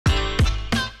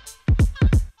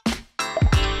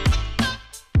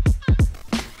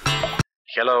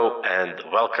Hello and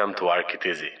welcome to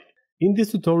ArchitEasy. In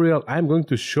this tutorial, I'm going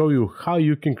to show you how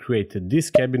you can create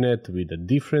this cabinet with the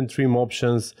different trim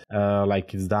options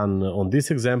like it's done on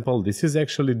this example. This is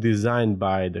actually designed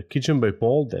by the Kitchen by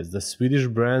Paul, that's the Swedish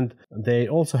brand. They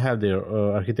also have their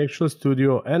architectural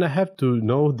studio, and I have to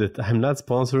note that I'm not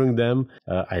sponsoring them.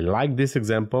 I like this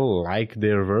example, like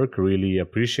their work, really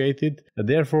appreciate it.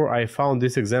 Therefore, I found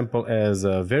this example as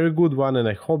a very good one, and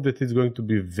I hope that it's going to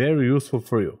be very useful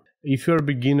for you. If you're a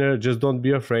beginner, just don't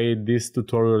be afraid. This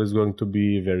tutorial is going to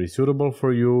be very suitable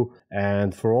for you.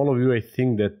 And for all of you, I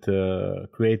think that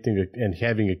creating and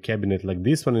having a cabinet like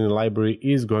this one in the library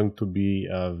is going to be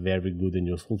a very good and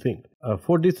useful thing.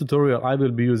 For this tutorial, I will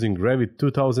be using Revit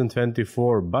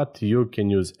 2024, but you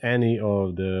can use any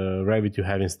of the Revit you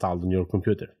have installed on your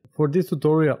computer. For this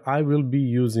tutorial, I will be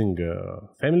using a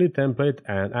family template,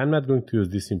 and I'm not going to use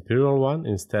this imperial one.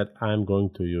 Instead, I'm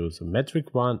going to use a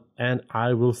metric one, and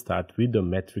I will start with the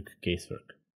metric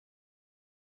casework.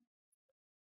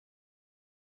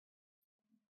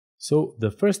 So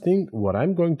the first thing what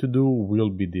I'm going to do will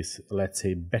be this, let's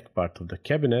say, back part of the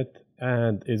cabinet,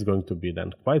 and it's going to be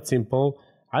done quite simple.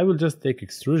 I will just take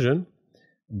extrusion.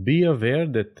 Be aware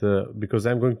that because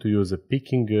I'm going to use a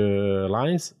picking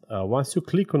lines, once you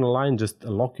click on a line, just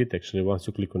lock it. Actually, once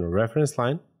you click on a reference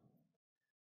line,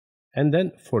 and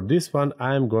then for this one,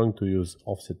 I'm going to use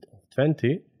offset of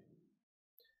 20,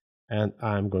 and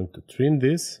I'm going to trim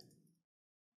this.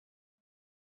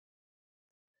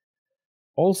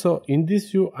 Also, in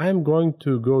this view, I'm going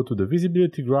to go to the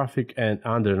visibility graphic, and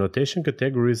under notation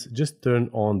categories, just turn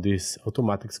on this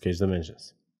automatic sketch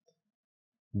dimensions.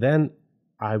 Then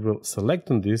I will select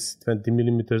on this 20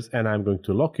 millimeters, and I'm going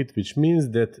to lock it, which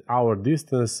means that our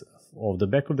distance of the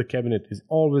back of the cabinet is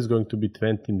always going to be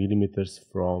 20 millimeters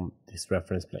from this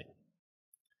reference plane.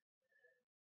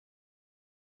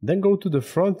 Then go to the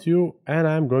front view, and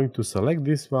I'm going to select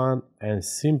this one, and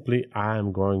simply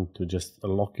I'm going to just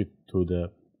lock it to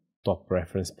the top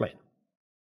reference plane.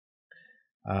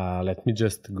 Let me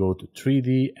just go to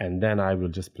 3D, and then I will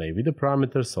just play with the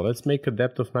parameters. So let's make a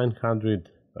depth of 900,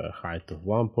 a height of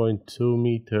 1.2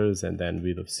 meters, and then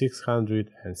width of 600,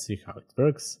 and see how it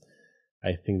works.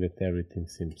 I think that everything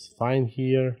seems fine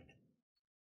here.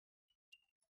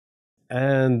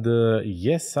 And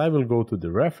yes, I will go to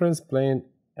the reference plane,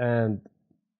 and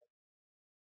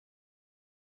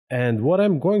what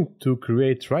I'm going to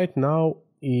create right now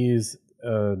is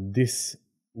this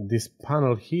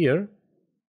panel here.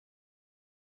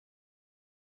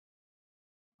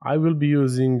 I will be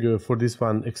using for this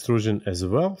one extrusion as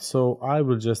well, so I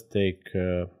will just take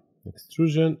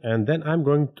extrusion, and then I'm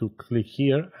going to click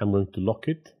here. I'm going to lock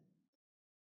it.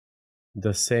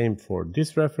 The same for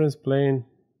this reference plane,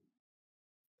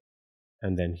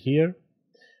 and then here.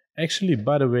 Actually,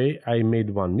 by the way, I made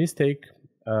one mistake.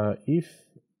 If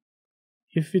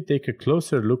we take a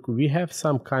closer look, we have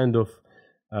some kind of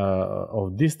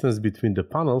distance between the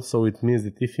panels, so it means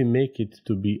that if we make it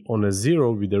to be on a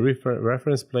zero with the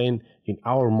reference plane in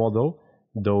our model,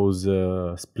 those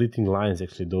splitting lines,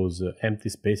 actually those empty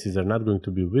spaces, are not going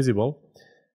to be visible.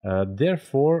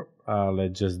 Therefore,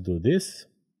 let's just do this.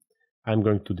 I'm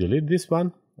going to delete this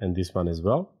one and this one as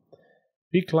well.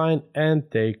 Pick line and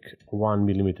take 1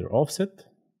 millimeter offset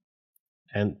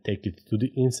and take it to the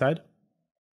inside.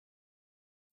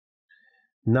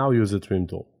 Now use the trim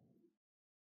tool.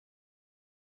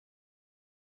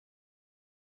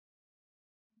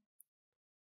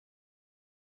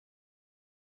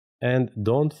 And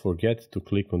don't forget to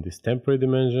click on these temporary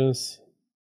dimensions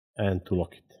and to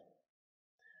lock it.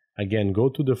 Again, go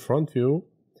to the front view.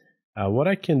 What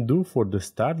I can do for the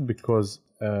start, because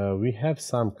we have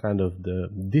some kind of the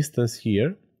distance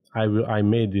here, I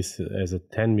made this as a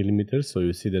 10 millimeters, so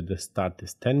you see that the start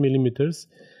is 10 millimeters,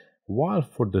 while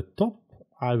for the top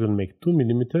I will make 2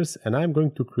 millimeters, and I'm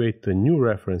going to create a new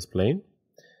reference plane,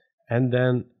 and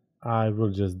then I will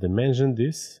just dimension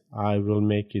this. I will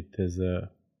make it as a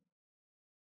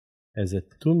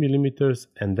 2 millimeters,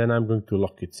 and then I'm going to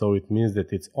lock it, so it means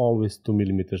that it's always 2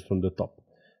 millimeters from the top.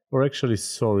 Or actually,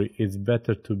 sorry, it's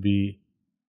better to be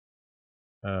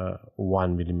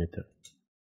 1 millimeter.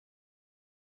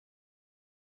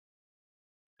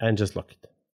 And just lock it.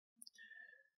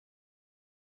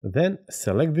 Then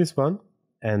select this one,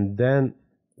 and then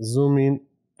zoom in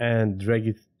and drag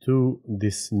it to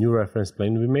this new reference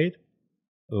plane we made.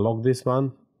 Lock this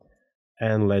one,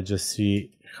 and let's just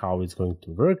see how it's going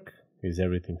to work. Is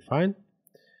everything fine?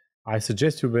 I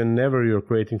suggest you, whenever you're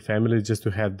creating families, just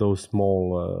to have those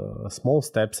small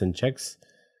steps and checks,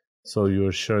 so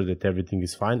you're sure that everything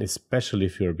is fine, especially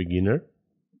if you're a beginner.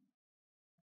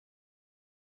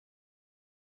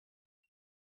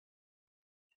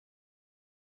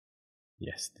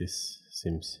 Yes, this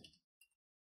seems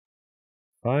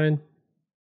fine.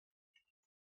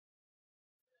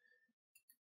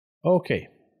 Okay.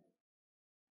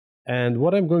 And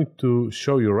what I'm going to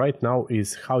show you right now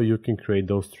is how you can create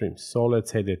those trims. So let's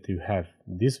say that you have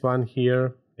this one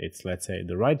here. It's, let's say,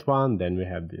 the right one. Then we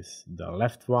have this, the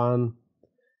left one.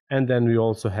 And then we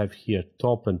also have here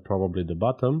top and probably the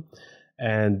bottom.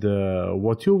 And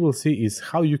what you will see is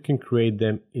how you can create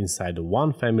them inside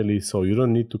one family, so you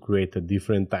don't need to create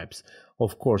different types.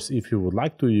 Of course, if you would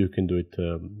like to, you can do it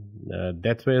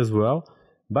that way as well.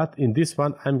 But in this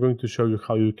one, I'm going to show you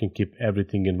how you can keep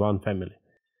everything in one family.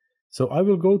 So I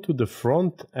will go to the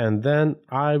front and then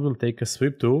I will take a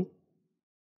sweep tool,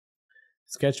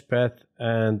 sketch path,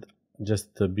 and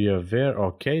just be aware,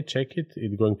 okay, check it,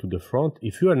 it's going to the front.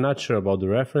 If you are not sure about the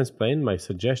reference plane, my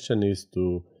suggestion is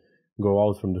to go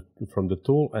out from the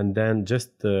tool and then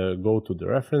just go to the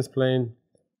reference plane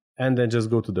and then just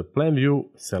go to the plan view,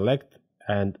 select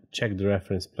and check the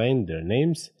reference plane, their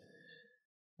names.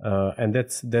 And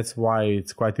that's why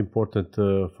it's quite important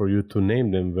for you to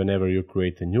name them whenever you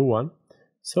create a new one.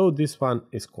 So this one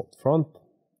is called front.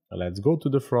 Let's go to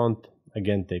the front,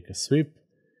 again take a sweep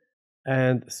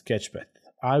and sketch path.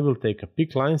 I will take a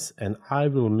pick lines and I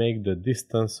will make the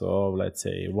distance of, let's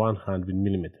say, 100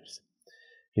 millimeters.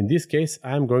 In this case,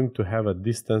 I'm going to have a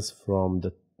distance from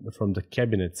the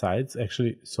cabinet sides,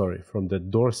 actually, sorry, from the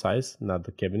door size, not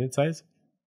the cabinet size.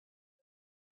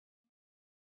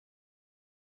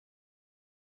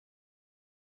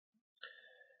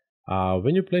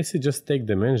 When you place it, just take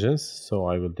dimensions. So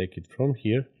I will take it from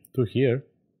here to here.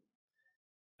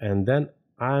 And then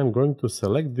I'm going to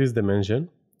select this dimension.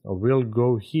 We'll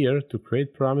go here to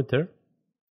create parameter.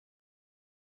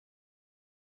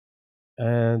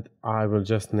 And I will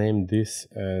just name this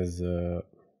as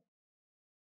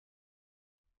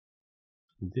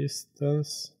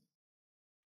distance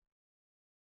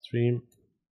trim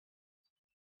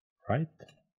right.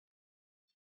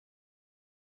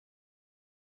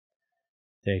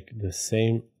 Take the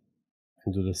same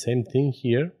and do the same thing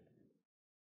here.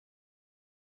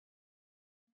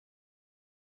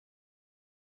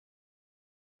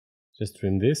 Just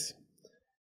trim this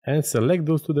and select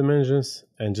those two dimensions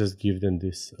and just give them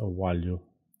this value,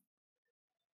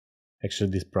 actually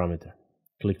this parameter.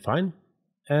 Click fine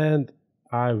and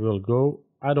I will go,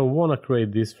 I don't want to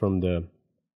create this from the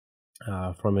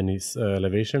from any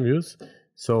elevation views.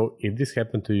 So if this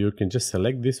happened to you, you can just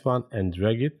select this one and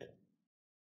drag it.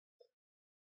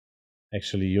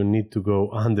 Actually, you need to go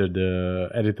under the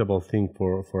editable thing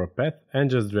for a path and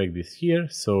just drag this here.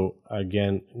 So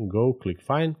again, go click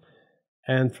fine.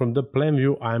 And from the plan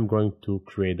view, I'm going to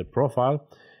create a profile.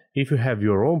 If you have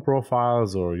your own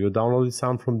profiles or you downloaded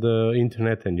some from the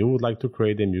internet and you would like to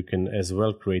create them, you can as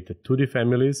well create the 2D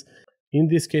families. In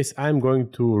this case, I'm going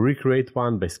to recreate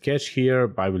one by sketch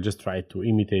here. I will just try to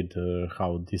imitate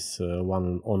how this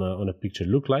one on a picture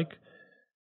look like.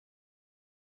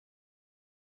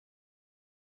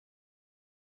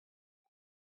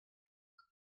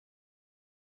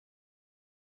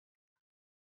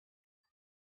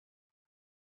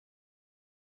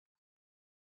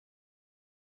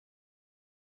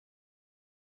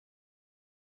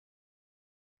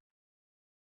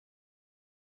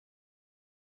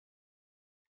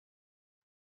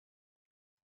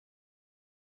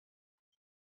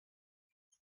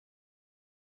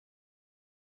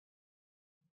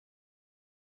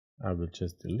 I will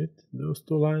just delete those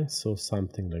two lines, so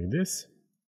something like this.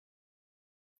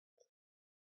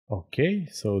 Okay,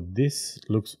 so this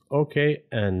looks okay,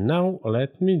 and now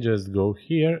let me just go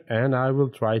here and I will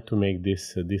try to make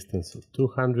this distance of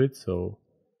 200, so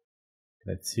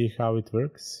let's see how it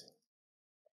works.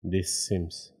 This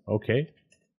seems okay.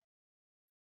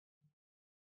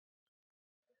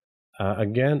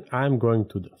 Again, I'm going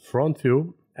to the front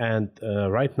view and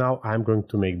right now I'm going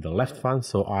to make the left one,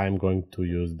 so I'm going to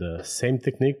use the same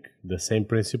technique, the same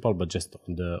principle, but just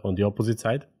on the opposite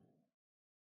side.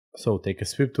 So take a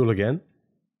sweep tool again.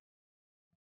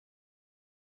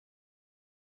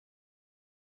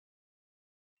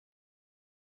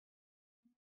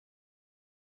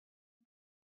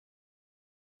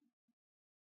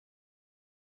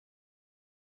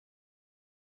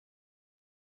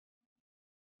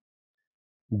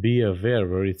 Be aware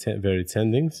where it's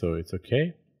ending, so it's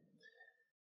okay.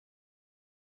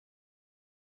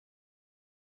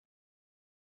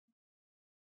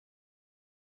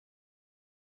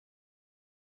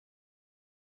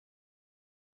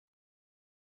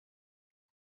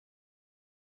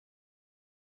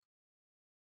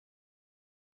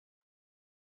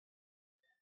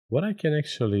 What I can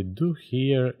actually do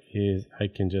here is I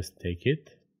can just take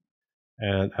it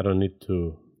And I don't need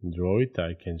to draw it,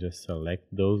 I can just select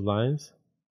those lines.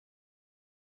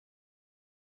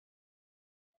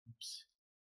 Oops.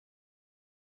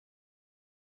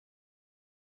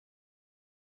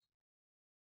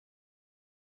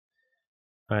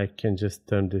 I can just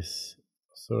turn this,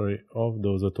 off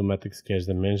those automatic sketch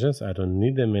dimensions. I don't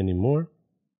need them anymore.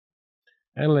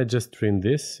 And let's just trim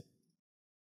this.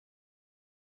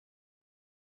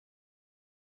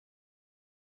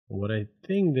 What I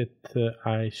think that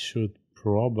I should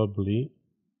probably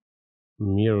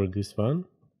mirror this one.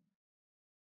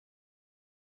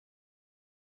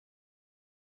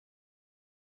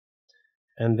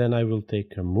 And then I will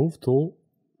take a move tool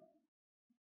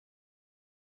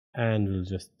and we'll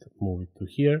just move it to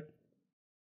here.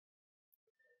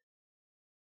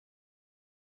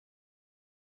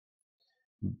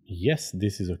 Yes,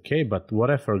 this is okay, but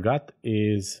what I forgot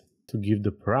is to give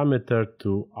the parameter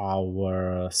to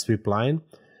our sweep line.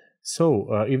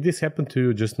 So if this happened to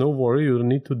you, just no worry, you don't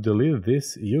need to delete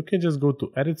this. You can just go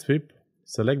to edit sweep,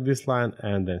 select this line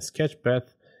and then sketch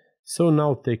path. So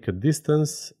now take a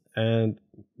distance and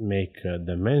make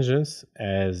dimensions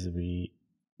as we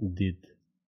did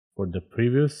for the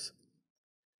previous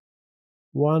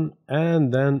one,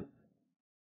 and then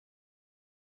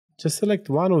just select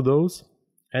one of those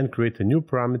and create a new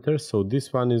parameter. So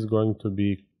this one is going to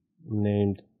be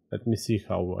named, let me see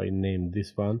how I named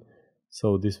this one.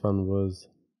 So this one was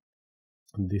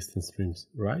distance trims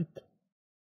right.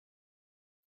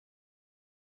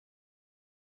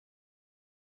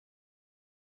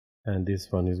 And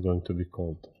this one is going to be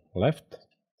called left.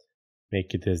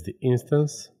 Make it as the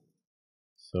instance.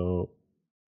 So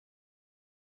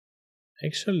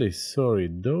actually, sorry,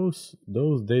 those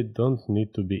they don't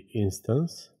need to be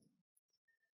instance.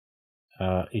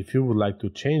 If you would like to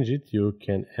change it, you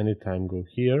can anytime go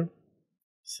here,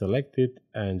 select it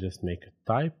and just make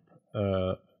a type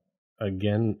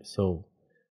again. So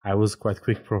I was quite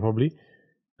quick probably.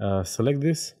 Select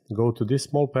this, go to this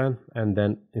small pen and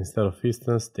then instead of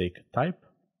instance take a type.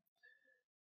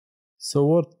 So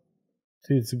what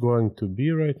it's going to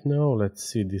be right now, let's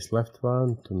see this left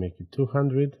one to make it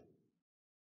 200.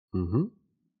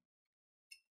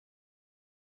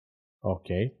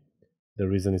 Okay, the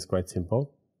reason is quite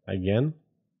simple. Again,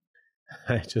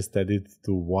 I just added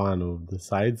to one of the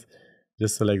sides.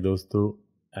 Just select those two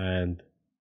and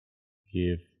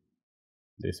give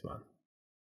this one.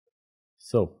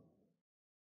 So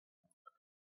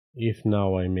if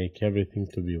now I make everything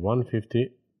to be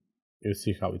 150, you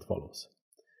see how it follows.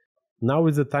 Now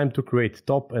is the time to create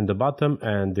top and the bottom,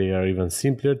 and they are even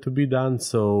simpler to be done.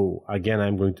 So again,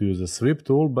 I'm going to use a sweep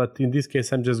tool, but in this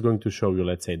case I'm just going to show you,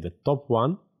 let's say, the top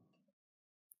one.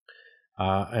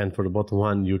 And for the bottom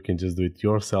one, you can just do it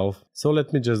yourself. So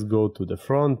let me just go to the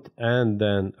front and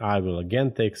then I will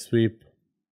again take sweep.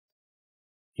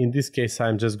 In this case,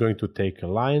 I'm just going to take a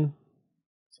line.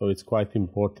 So it's quite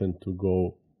important to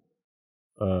go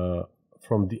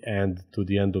from the end to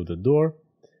the end of the door.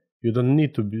 You don't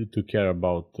need to care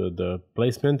about the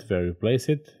placement where you place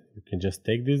it. You can just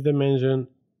take this dimension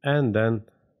and then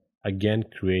again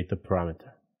create a parameter.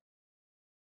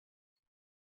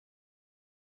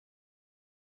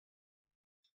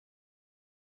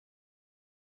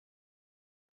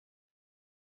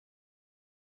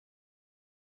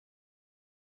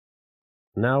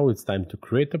 Now it's time to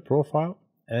create a profile,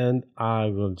 and I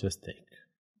will just take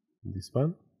this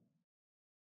one.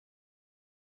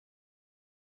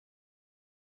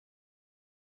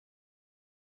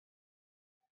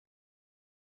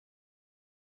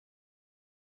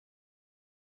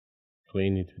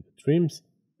 Clean it with the trims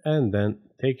and then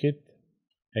take it,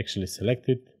 actually select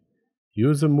it,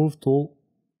 use a move tool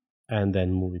and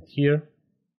then move it here.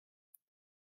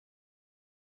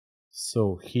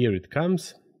 So here it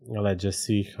comes. Let's just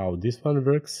see how this one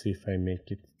works. If I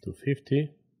make it to 50,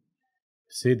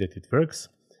 see that it works.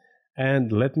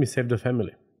 And let me save the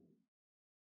family.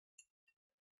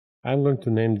 I'm going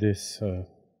to name this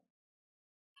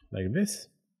like this.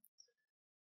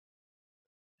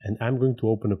 And I'm going to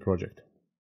open a project.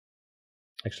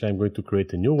 Actually, I'm going to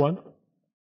create a new one.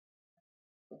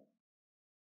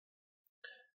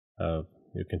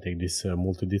 You can take this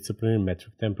multidisciplinary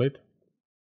metric template.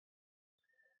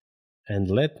 And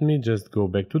let me just go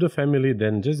back to the family,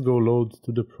 then just go load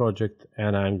to the project,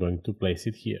 and I'm going to place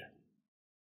it here.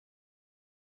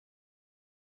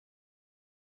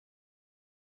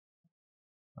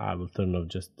 I will turn off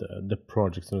just the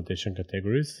project's notation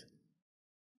categories,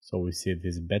 so we see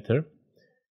this better.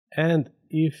 And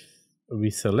if we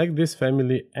select this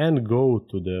family and go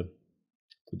to the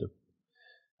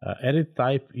edit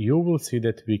type, you will see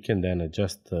that we can then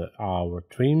adjust our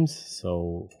trims.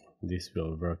 So this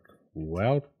will work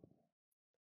well.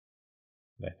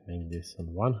 Let's make this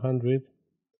on 100.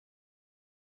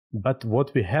 But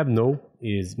what we have now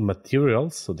is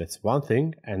materials, so that's one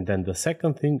thing. And then the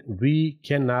second thing, we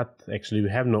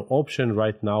have no option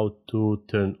right now to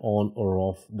turn on or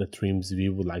off the trims we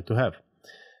would like to have.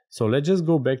 So let's just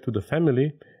go back to the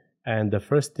family. And the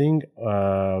first thing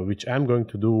which I'm going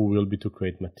to do will be to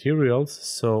create materials.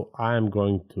 So I'm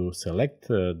going to select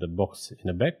the box in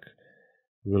the back.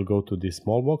 We'll go to this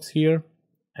small box here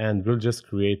and we'll just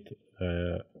create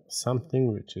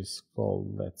something which is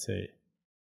called, let's say,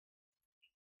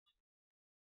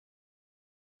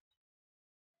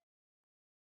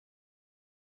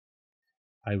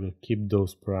 I will keep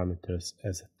those parameters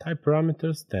as type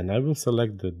parameters. Then I will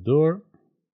select the door.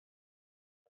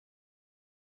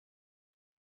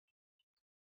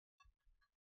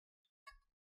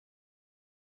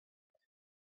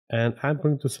 And I'm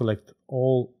going to select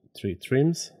all 3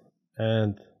 trims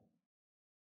and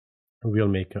we'll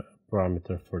make a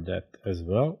parameter for that as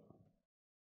well.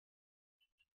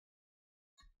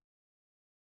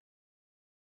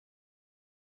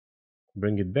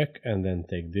 Bring it back and then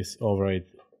take this, override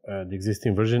the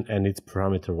existing version and its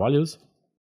parameter values.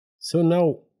 So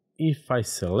now if I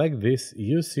select this,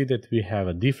 you see that we have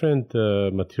a different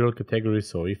material category.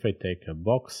 So if I take a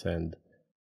box and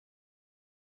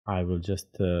I will just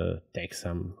take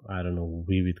some, I don't know,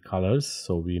 vivid colors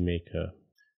so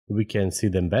we can see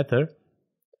them better.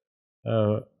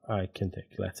 I can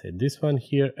take, let's say, this one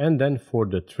here, and then for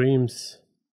the trims,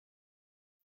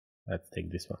 let's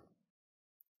take this one.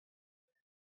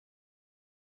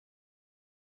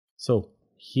 So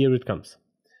here it comes.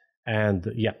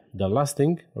 And yeah, the last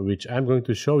thing which I'm going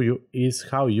to show you is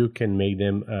how you can make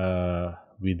them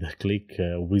with a click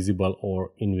visible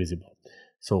or invisible.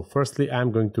 So firstly,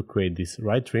 I'm going to create this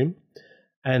right trim,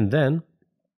 and then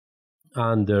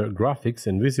under graphics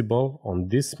and visible on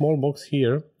this small box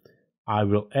here, I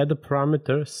will add a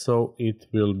parameter so it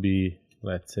will be,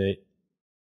 let's say,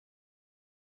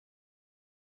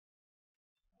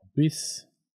 this.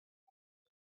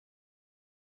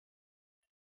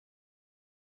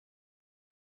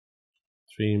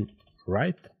 Trim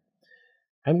right.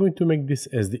 I'm going to make this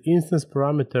as the instance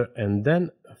parameter, and then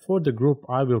for the group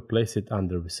I will place it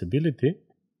under visibility.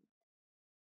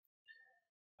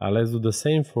 Let's do the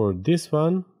same for this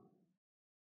one.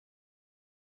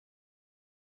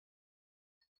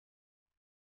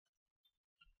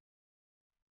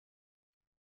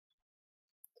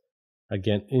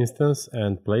 Again, instance,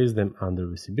 and place them under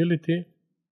visibility,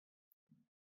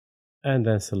 and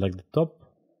then select the top.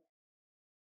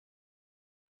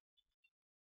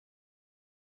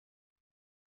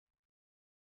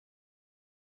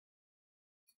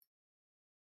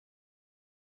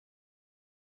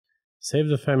 Save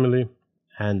the family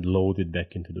and load it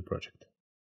back into the project.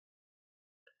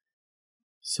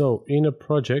 So in a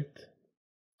project,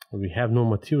 we have no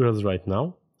materials right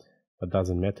now, but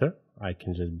doesn't matter. I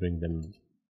can just bring them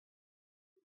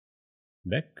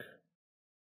back.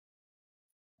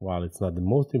 While it's not the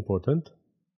most important.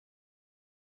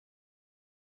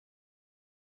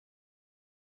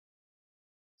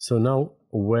 So now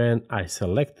when I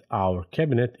select our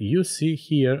cabinet, you see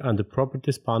here on the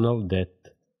properties panel that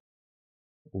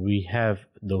we have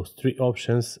those 3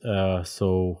 options.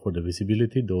 So for the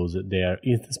visibility, they are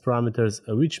instance parameters,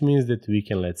 which means that we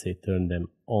can, let's say, turn them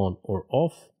on or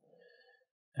off.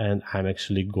 And I'm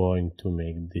actually going to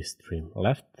make this trim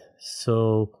left.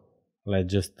 So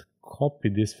let's just copy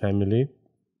this family,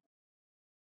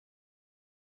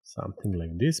 something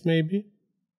like this maybe.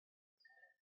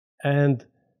 And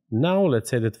now let's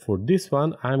say that for this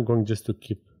one, I'm going just to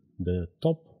keep the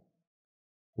top,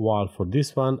 while for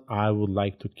this one, I would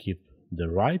like to keep the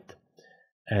right.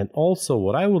 And also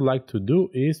what I would like to do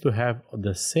is to have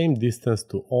the same distance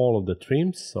to all of the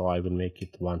trims. So I will make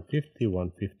it 150,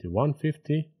 150,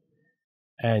 150.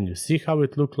 And you see how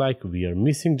it looks like. We are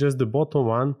missing just the bottom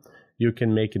one. You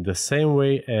can make it the same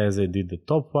way as I did the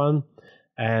top one.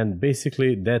 And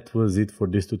basically that was it for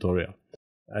this tutorial.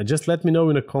 Just let me know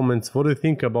in the comments what you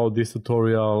think about this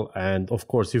tutorial, and of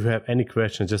course if you have any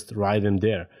questions, just write them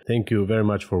there. Thank you very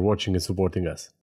much for watching and supporting us.